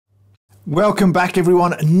Welcome back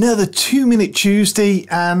everyone, another 2-minute Tuesday,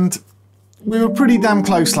 and we were pretty damn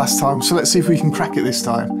close last time, so let's see if we can crack it this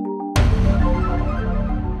time.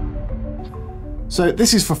 So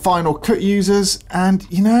this is for Final Cut users, and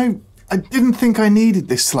you know, I didn't think I needed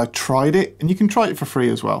this till I tried it, and you can try it for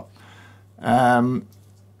free as well. And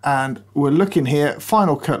we're looking here,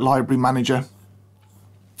 Final Cut Library Manager.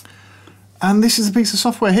 And this is a piece of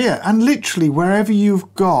software here, and literally wherever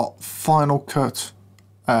you've got Final Cut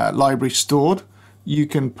library stored, you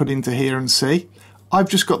can put into here and see. I've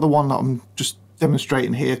just got the one that I'm just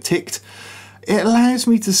demonstrating here ticked. It allows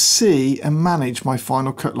me to see and manage my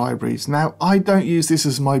Final Cut libraries. Now, I don't use this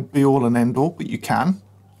as my be-all and end-all, but you can.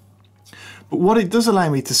 But what it does allow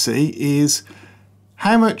me to see is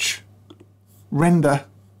how much render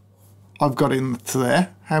I've got into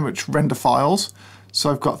there, how much render files. So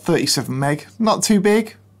I've got 37 meg, not too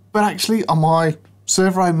big, but actually on my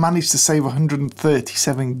server I managed to save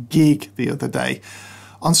 137 gig the other day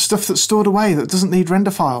on stuff that's stored away that doesn't need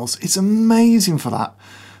render files. It's amazing for that.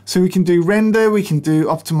 So we can do render, we can do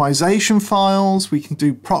optimization files, we can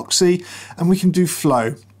do proxy, and we can do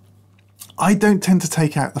flow. I don't tend to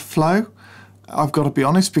take out the flow, I've got to be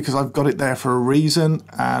honest, because I've got it there for a reason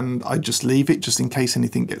and I just leave it just in case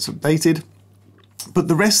anything gets updated. But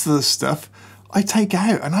the rest of the stuff I take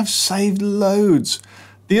out, and I've saved loads.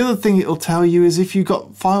 The other thing it'll tell you is if you've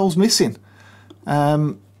got files missing.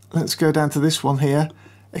 Let's go down to this one here.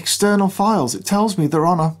 External files. It tells me they're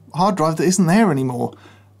on a hard drive that isn't there anymore.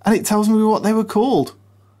 And it tells me what they were called.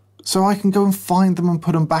 So I can go and find them and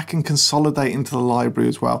put them back and consolidate into the library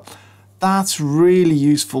as well. That's really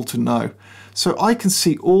useful to know. So I can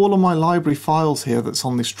see all of my library files here that's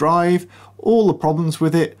on this drive, all the problems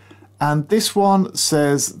with it. And this one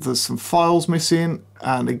says there's some files missing,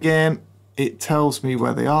 and again it tells me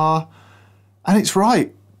where they are, and it's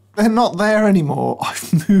right, they're not there anymore.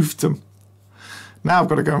 I've moved them. Now I've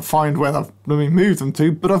got to go and find where I've moved them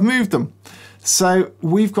to, but I've moved them. So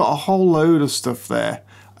we've got a whole load of stuff there,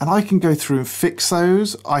 and I can go through and fix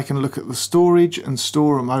those. I can look at the storage and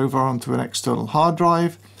store them over onto an external hard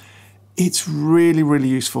drive. It's really, really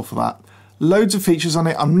useful for that. Loads of features on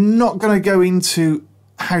it. I'm not going to go into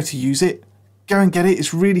how to use it. Go and get it.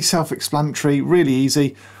 It's really self-explanatory, really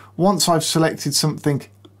easy. Once I've selected something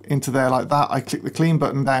into there like that, I click the clean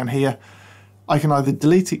button down here. I can either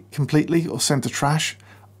delete it completely or send to trash.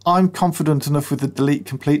 I'm confident enough with the delete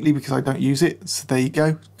completely because I don't use it. So there you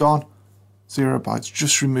go, gone. 0 bytes,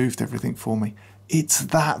 just removed everything for me. It's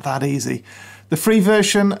that easy. The free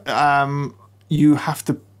version, you have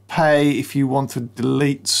to pay if you want to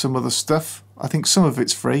delete some of the stuff. I think some of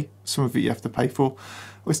it's free, some of it you have to pay for.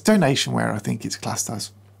 Well, it's donationware, I think it's classed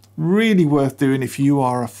as. Really worth doing if you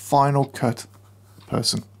are a Final Cut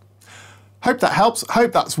person. Hope that helps.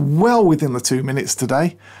 Hope that's well within the 2 minutes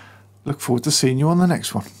today. Look forward to seeing you on the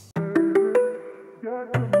next one.